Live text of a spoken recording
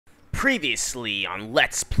Previously on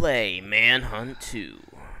Let's Play Manhunt 2.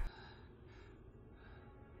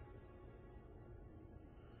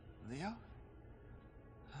 Leo?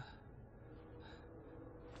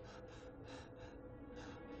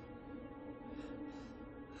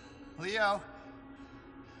 Leo?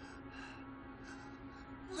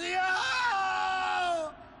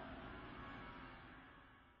 Leo!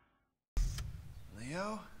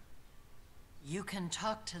 Leo? You can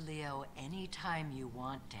talk to Leo anytime you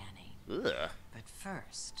want, Danny. Ugh. But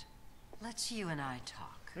first, let's you and I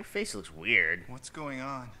talk. Her face looks weird. What's going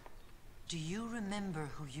on? Do you remember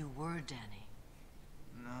who you were, Danny?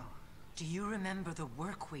 No. Do you remember the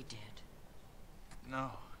work we did? No.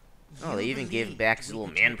 Oh, they even gave back his little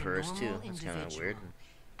man purse, too. Normal That's kind of individual weird.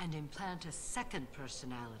 And implant a second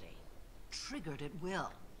personality, triggered at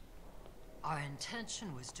will. Our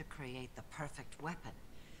intention was to create the perfect weapon,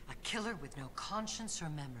 a killer with no conscience or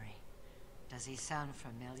memory. Does he sound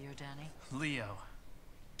familiar, Danny? Leo.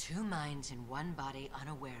 Two minds in one body,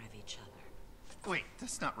 unaware of each other. Wait,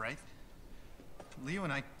 that's not right. Leo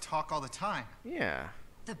and I talk all the time. Yeah.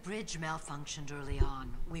 The bridge malfunctioned early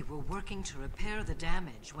on. We were working to repair the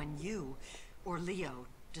damage when you, or Leo,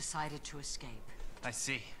 decided to escape. I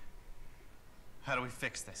see. How do we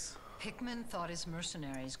fix this? Hickman thought his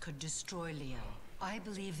mercenaries could destroy Leo. I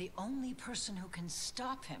believe the only person who can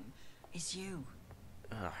stop him is you.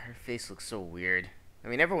 Ugh, her face looks so weird. I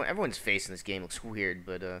mean, everyone's face in this game looks weird,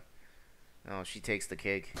 but, oh, she takes the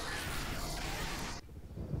cake.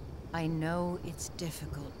 I know it's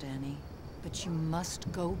difficult, Danny, but you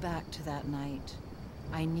must go back to that night.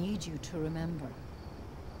 I need you to remember.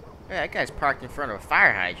 Hey, that guy's parked in front of a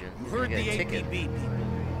fire hydrant. You He's heard gonna the get a ticket. APB people.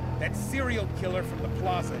 That serial killer from the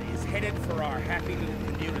plaza is headed for our happy little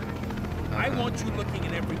community. I want you looking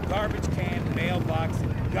in every garbage can, mailbox,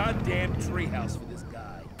 and goddamn treehouse for this guy.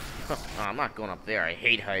 Oh, I'm not going up there. I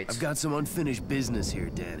hate heights. I've got some unfinished business here,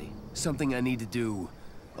 Danny. Something I need to do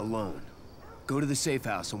alone. Go to the safe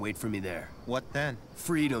house and wait for me there. What then?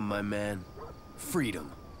 Freedom, my man.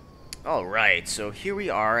 Freedom. Alright, so here we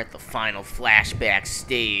are at the final flashback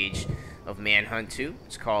stage of Manhunt 2.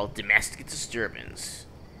 It's called Domestic Disturbance.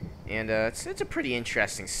 And it's a pretty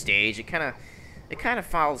interesting stage. It kind of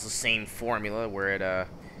follows the same formula where it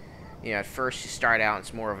at first you start out,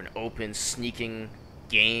 it's more of an open sneaking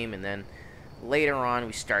game, and then later on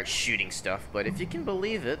we start shooting stuff. But if you can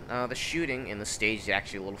believe it, the shooting in the stage is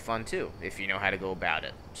actually a little fun too, if you know how to go about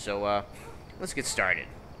it. So let's get started.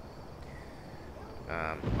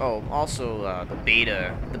 Also the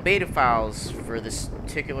beta files for this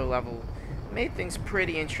particular level made things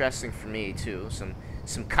pretty interesting for me too.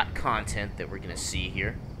 Some cut content that we're gonna see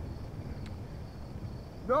here.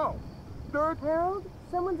 No! Third? Harold,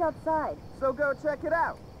 someone's outside. So go check it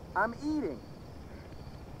out. I'm eating.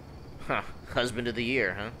 Huh. Husband of the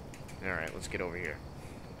year, huh? Alright, let's get over here.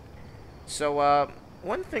 So,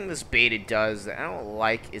 one thing this beta does that I don't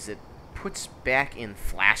like is it puts back in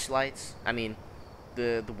flashlights. I mean,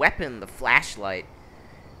 the weapon, the flashlight,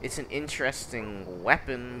 it's an interesting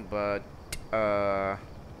weapon, but,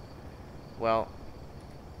 well,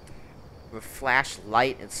 the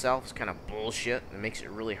flashlight itself is kind of bullshit. It makes it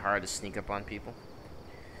really hard to sneak up on people.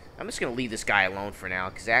 I'm just going to leave this guy alone for now,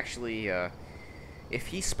 because actually, if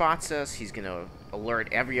he spots us, he's going to alert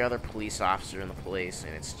every other police officer in the place,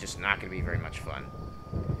 and it's just not going to be very much fun.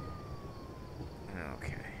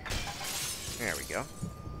 Okay. There we go.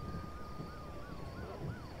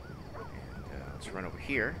 And let's run over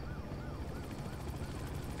here.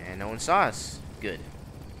 And no one saw us. Good.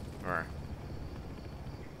 Or...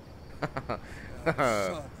 Son of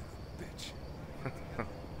a bitch.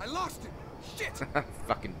 I lost him. Shit.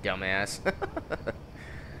 Fucking dumbass.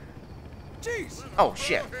 Jeez. Oh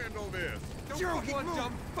shit. You're one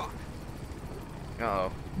dumb fuck.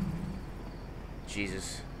 Uh-oh.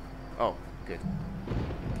 Jesus. Oh, good.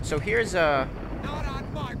 So here's a... Not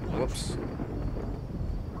on my watch. Whoops.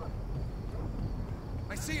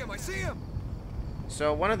 I see him. I see him.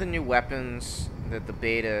 So one of the new weapons that the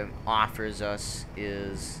beta offers us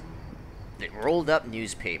is the rolled up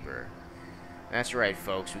newspaper. That's right,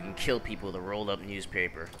 folks. We can kill people with a rolled up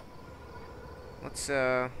newspaper. Let's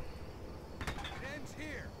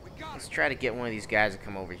try to get one of these guys to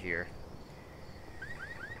come over here.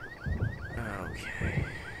 Okay.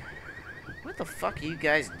 What the fuck are you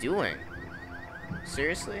guys doing?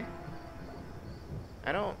 Seriously?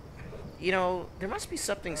 I don't... You know, there must be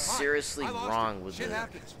something seriously wrong with Shit it.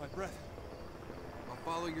 happens, my brother. I'll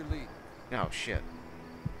follow your lead. Oh, shit.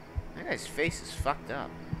 That guy's face is fucked up.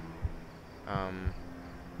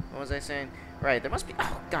 What was I saying? Right, there must be...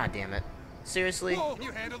 Oh, god damn it. Seriously? Whoa, can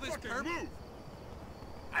you handle this, Kirby?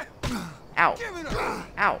 Ow. Give it up.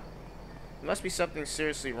 Ow. There must be something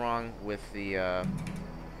seriously wrong with the,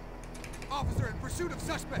 Officer in pursuit of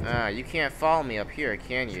suspect. you can't follow me up here,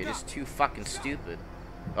 can you? You're just too fucking stupid.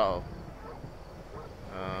 Uh-oh.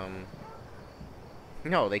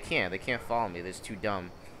 No, they can't. They can't follow me. They're just too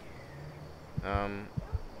dumb.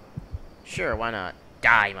 Sure, why not?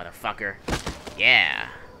 Die, motherfucker. Yeah.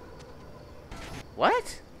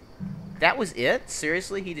 What? That was it?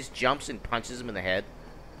 Seriously? He just jumps and punches him in the head?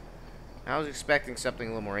 I was expecting something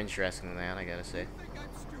a little more interesting than that, I gotta say.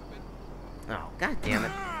 Oh, god damn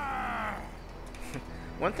it.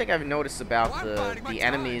 One thing I've noticed about the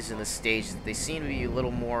enemies in this stage is that they seem to be a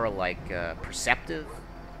little more, like, perceptive.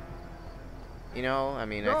 You know? I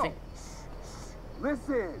mean, I think...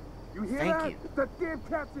 Listen! You hear Thank that? you. If that damn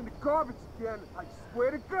cat's in the garbage again, I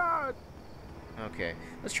swear to God! Okay.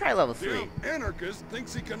 Let's try level 3. Damn anarchist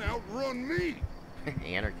thinks he can outrun me.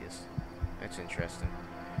 Anarchist. That's interesting.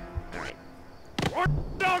 Alright.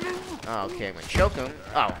 Oh, okay, I'm gonna choke him.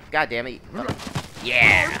 Oh, god damn it. Oh.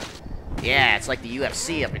 Yeah! Yeah, it's like the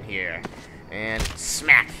UFC up in here. And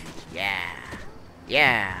smack! Yeah!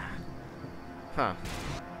 Yeah! Huh.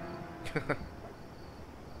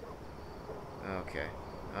 Okay.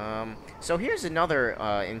 So here's another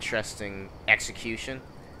interesting execution.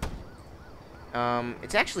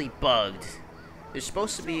 It's actually bugged. There's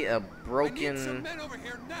supposed to be a broken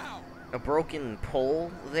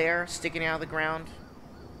pole there sticking out of the ground,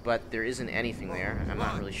 but there isn't anything there. I'm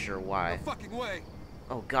not really sure why. No fucking way.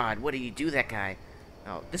 Oh God, what did you do, that guy?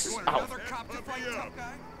 Oh, this is Another cop to fight tough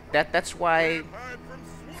guy? that's why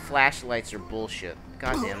flashlights are bullshit.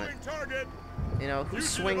 God damn it. You know, who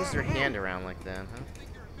swings their hand around like that, huh?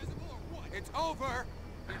 It's over.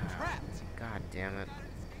 You're trapped. God damn it.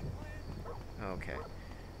 Okay.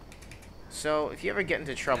 So, if you ever get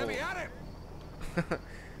into trouble... Let me at him.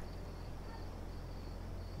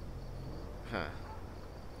 Huh.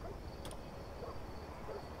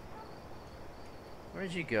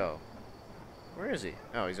 Where'd you go? Where is he?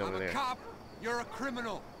 Oh, he's over I'm there. a cop. You're a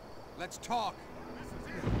criminal. Let's talk.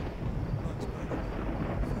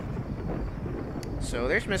 So,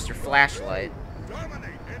 there's Mr. Flashlight.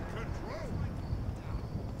 Dominate and control.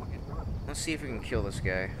 Let's see if we can kill this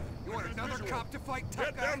guy. You want another cop to fight tough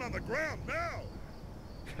guy? Get down on the ground now.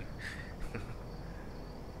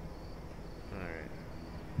 Alright.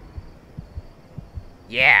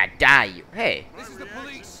 Yeah, die, you. Hey. This is the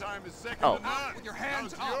police. Oh. Out with your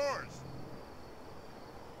hands up.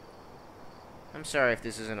 I'm sorry if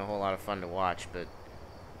this isn't a whole lot of fun to watch, but...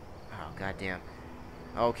 Oh, goddamn.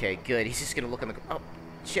 Okay, good. He's just gonna look on the... Oh,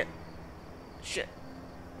 shit. Shit.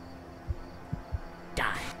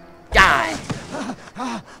 Die. Die!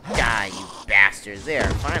 Die, you bastard. There,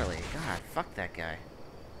 finally. God, fuck that guy.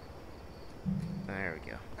 There we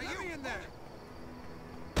go. Are you in there?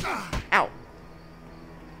 Ow!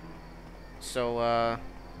 So, I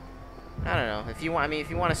don't know. If you want, I mean, if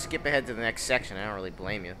you want to skip ahead to the next section, I don't really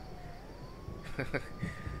blame you.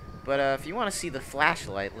 But, if you want to see the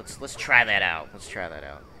flashlight, let's try that out. Let's try that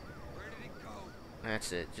out. Where did it go?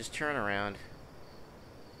 That's it. Just turn around.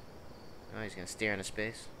 Oh, he's gonna stare into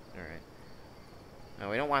space? Alright. No,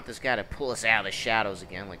 we don't want this guy to pull us out of the shadows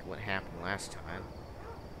again, like what happened last time.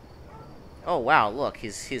 Oh, wow, look.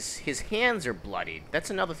 His hands are bloodied. That's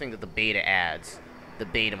another thing that the beta adds. The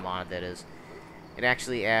beta mod, that is. It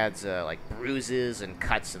actually adds, like, bruises and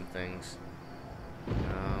cuts and things.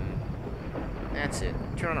 That's it.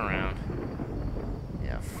 Turn around.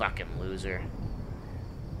 Yeah, fucking loser.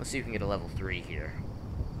 Let's see if we can get a level 3 here.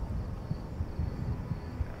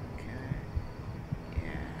 Okay. Yeah.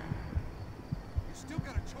 You still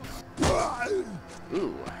got a choice.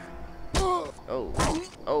 Ooh. Oh. Oh.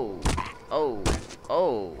 Oh.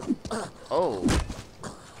 Oh. Oh.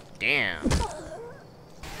 Damn.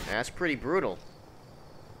 That's pretty brutal.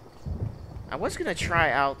 I was gonna try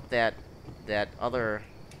out that other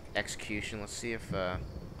execution. Let's see if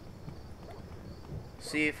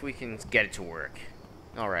we can get it to work.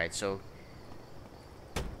 All right, so.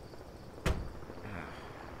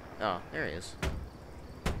 Oh, there he is.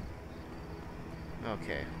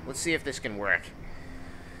 Okay, let's see if this can work.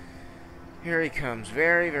 Here he comes,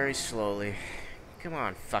 very, very slowly. Come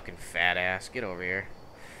on, fucking fat ass, get over here.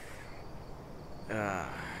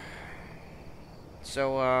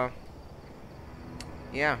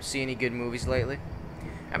 Yeah, see any good movies lately?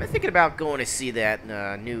 I've been thinking about going to see that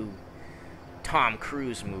new Tom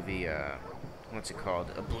Cruise movie, what's it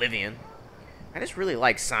called? Oblivion. I just really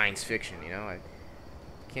like science fiction, you know? I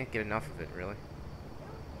can't get enough of it, really.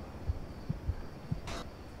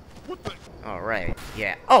 What the? Alright,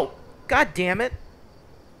 yeah. Oh! God damn it!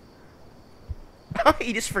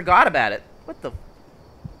 He just forgot about it. What the...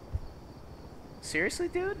 Seriously,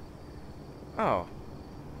 dude? Oh.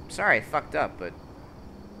 Sorry I fucked up, but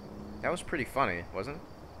that was pretty funny, wasn't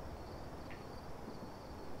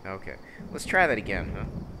it? Okay. Let's try that again, huh?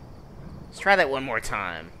 Let's try that one more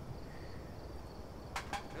time.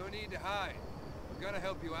 No need to hide. I'm gonna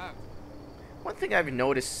help you out. One thing I've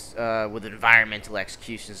noticed with environmental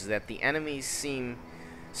executions is that the enemies seem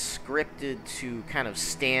scripted to kind of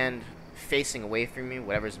stand facing away from me,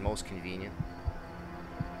 whatever's most convenient.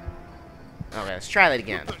 Okay, let's try that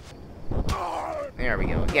again. There we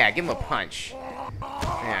go. Yeah, give him a punch.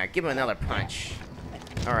 Yeah, give him another punch.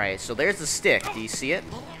 Alright, so there's the stick. Do you see it?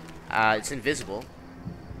 It's invisible.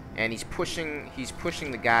 And he's pushing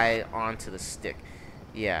the guy onto the stick.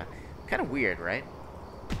 Yeah. Kind of weird, right?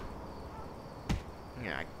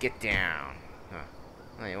 Yeah, get down. Huh.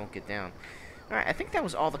 No, you won't get down. Alright, I think that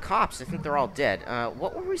was all the cops. I think they're all dead.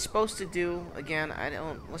 What were we supposed to do again? I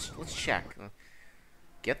don't... Let's check.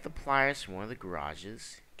 Get the pliers from one of the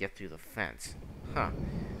garages. Get through the fence. Huh.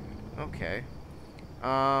 Okay.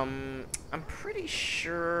 I'm pretty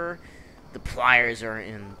sure the pliers are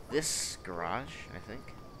in this garage, I think.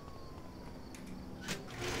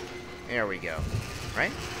 There we go.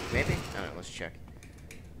 Right? Maybe? I don't know, let's check.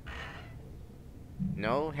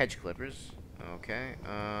 No hedge clippers. Okay.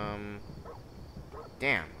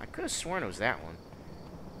 Damn, I could have sworn it was that one.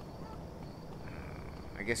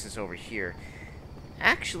 I guess it's over here.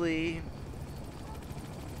 Actually,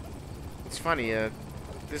 it's funny.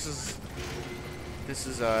 This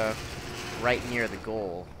is right near the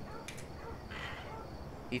goal.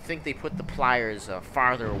 You'd think they put the pliers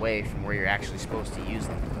farther away from where you're actually supposed to use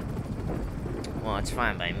them. But, well, it's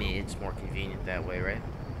fine by me. It's more convenient that way, right?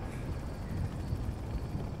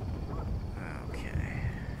 Okay.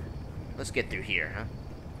 Let's get through here,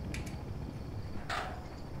 huh?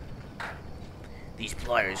 These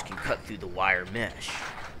pliers can cut through the wire mesh.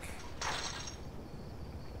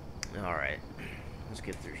 Alright. Let's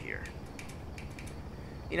get through here.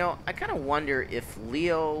 You know, I kind of wonder if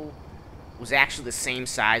Leo was actually the same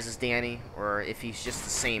size as Danny, or if he's just the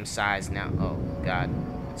same size now. Oh, God.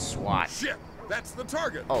 It's SWAT. Shit! That's the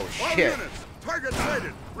target! Oh, All shit. units! Target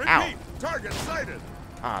sighted! Repeat! Ow. Target sighted!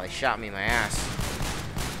 Ah, they shot me in my ass.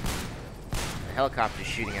 The helicopter's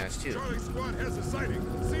shooting at us, too. Charlie Squad has a sighting.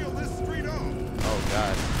 Seal this street off. Oh,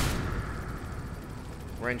 God.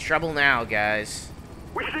 We're in trouble now, guys.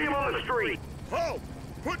 We see him on the street. Halt!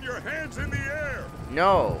 Put your hands in the air!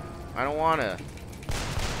 No, I don't wanna.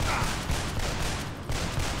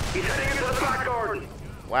 He's heading into the back garden.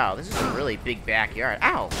 Wow, this is a really big backyard.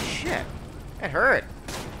 Ow, shit. That hurt.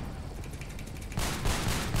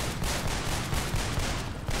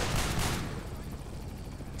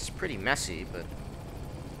 It's pretty messy, but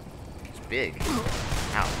it's big.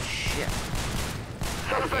 Ow, shit.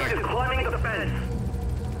 Suspect is climbing the fence.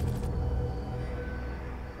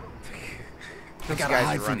 I gotta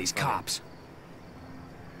hide from these cops.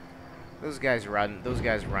 Those guys run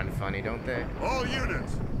funny, don't they? All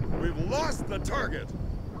units! We've lost the target!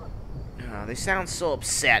 They sound so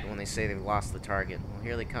upset when they say they've lost the target. Well,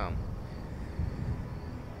 here they come.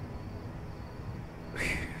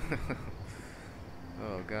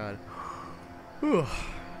 Oh, God.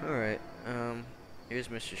 Alright, here's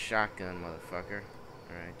Mr. Shotgun, motherfucker.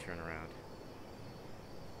 Alright, turn around.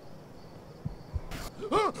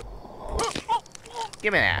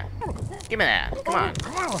 Give me that. Give me that. Come on.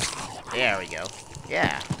 There we go.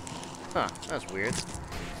 Yeah. Huh, that was weird.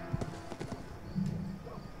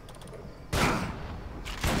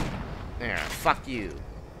 There, fuck you.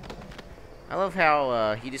 I love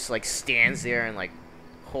how he just like stands there and like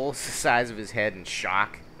holds the size of his head in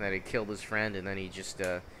shock that he killed his friend, and then he just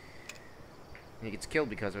he gets killed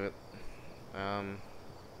because of it. Alright.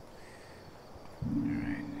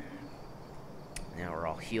 Now we're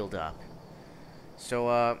all healed up.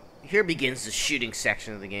 So here begins the shooting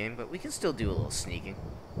section of the game, but we can still do a little sneaking.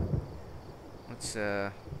 Let's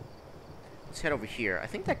head over here. I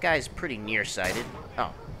think that guy's pretty nearsighted.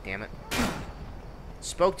 Oh, damn it.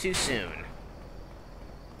 Spoke too soon.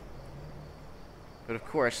 But of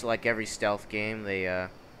course, like every stealth game, they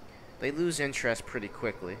lose interest pretty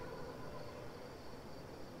quickly.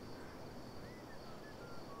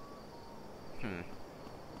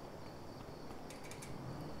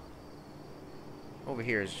 Over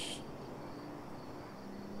here is...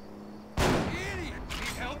 Idiot! Need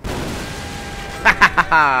help?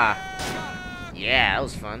 Yeah, that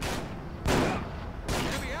was fun.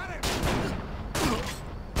 Enemy at him!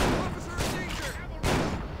 Officer in danger!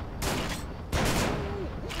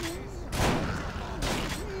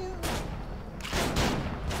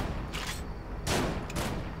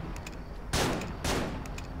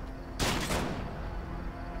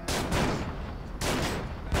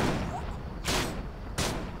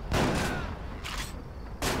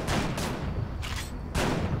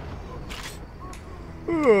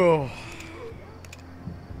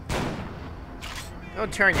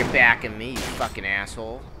 Don't turn your back at me, you fucking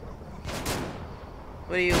asshole.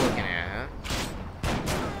 What are you looking at, huh?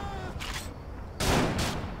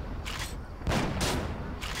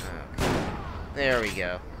 Okay. There we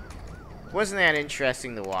go. Wasn't that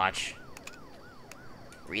interesting to watch?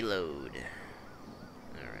 Reload.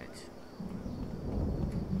 Alright.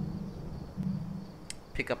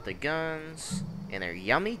 Pick up the guns. And they're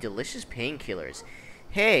yummy, delicious painkillers.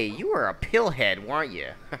 Hey, you were a pillhead, weren't you?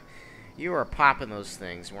 You were popping those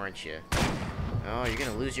things, weren't you? Oh, you're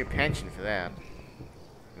gonna lose your pension for that.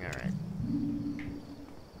 Alright.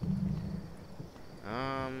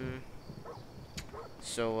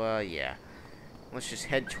 Yeah. Let's just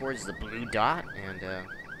head towards the blue dot and,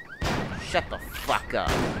 shut the fuck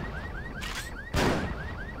up.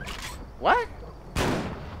 What?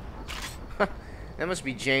 That must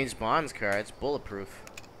be James Bond's car. It's bulletproof.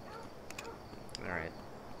 Alright.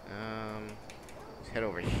 Let's head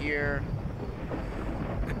over here.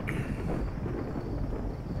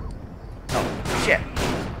 Oh, shit.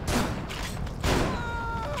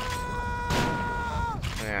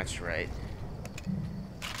 That's right.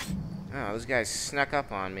 Oh, those guys snuck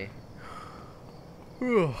up on me.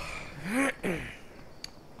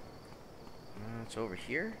 It's over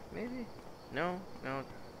here, maybe? No,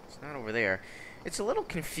 it's not over there. It's a little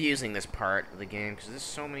confusing, this part of the game, because there's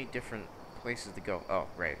so many different places to go. Oh,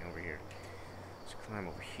 right, over here. Let's climb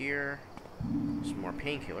over here. Some more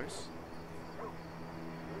painkillers.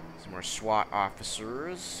 Some more SWAT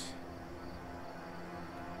officers.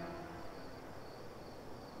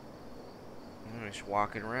 I'm just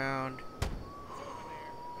walking around.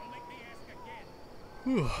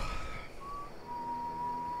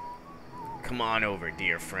 Come on over,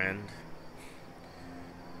 dear friend.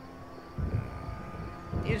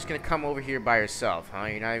 You're just gonna come over here by yourself, huh?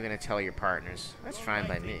 You're not even gonna tell your partners. That's fine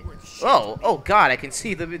by me. Oh God! I can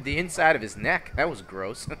see the inside of his neck. That was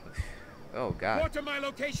gross. Oh God. Go to my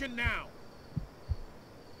location now.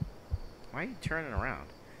 Why are you turning around?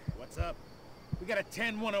 What's up? We got a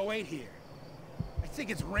 10-108 here. I think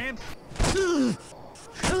it's ramp.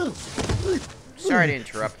 Sorry to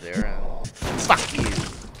interrupt there. Fuck you,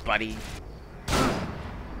 buddy.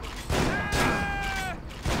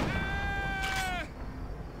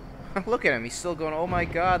 Look at him. He's still going, oh my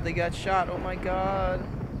God, they got shot. Oh my God.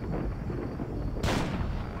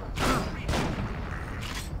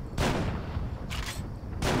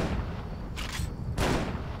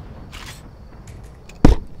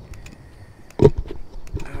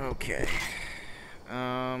 Okay.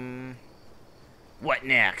 What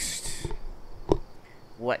next?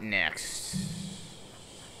 What next?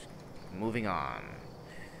 Moving on.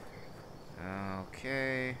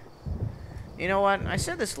 Okay. You know what? I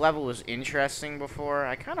said this level was interesting before.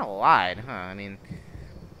 I kind of lied, huh? I mean,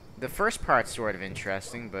 the first part's sort of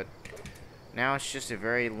interesting, but now it's just a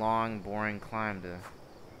very long, boring climb to...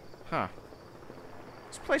 Huh.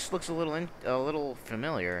 This place looks a little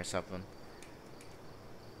familiar or something.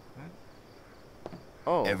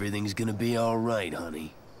 Oh. Everything's gonna be all right,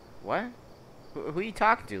 honey. What? Who are you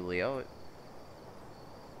talking to, Leo?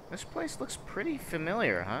 This place looks pretty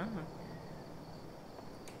familiar, huh?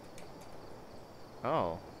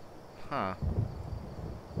 Oh. Huh.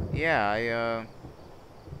 Yeah,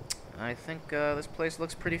 I think, this place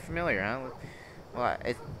looks pretty familiar, huh? Well,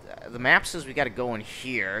 the map says we gotta go in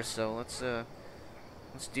here, so let's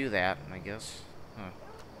do that, I guess. Huh.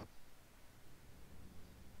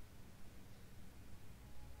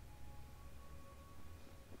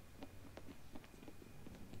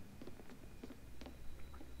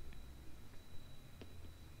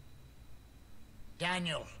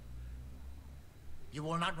 Daniel, you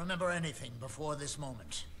will not remember anything before this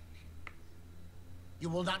moment. You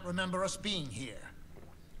will not remember us being here.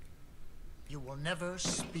 You will never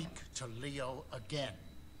speak to Leo again.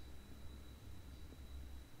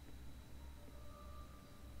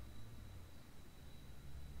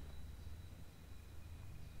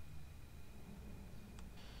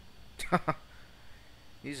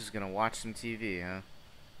 He's just gonna watch some TV, huh?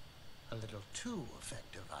 A little too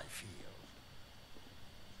effective, I feel.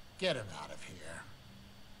 Get him out of here.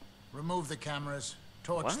 Remove the cameras.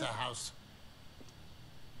 Torch the house.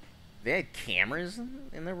 They had cameras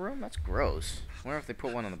in the room? That's gross. I wonder if they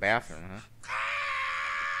put one in the bathroom, huh?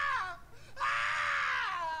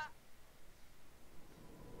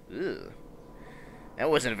 Ew.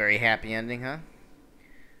 That wasn't a very happy ending, huh?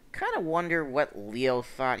 Kind of wonder what Leo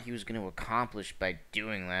thought he was going to accomplish by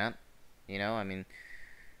doing that. You know, I mean,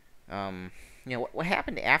 you know, what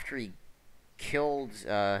happened after he killed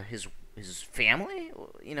his family?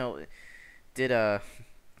 You know, did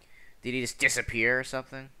he just disappear or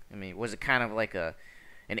something? I mean, was it kind of like an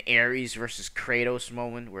an Ares versus Kratos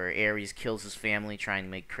moment where Ares kills his family trying to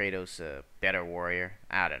make Kratos a better warrior.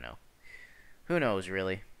 I don't know. Who knows,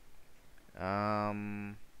 really?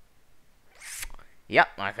 Yep,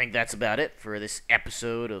 I think that's about it for this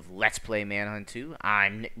episode of Let's Play Manhunt 2.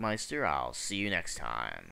 I'm Nick Meister. I'll see you next time.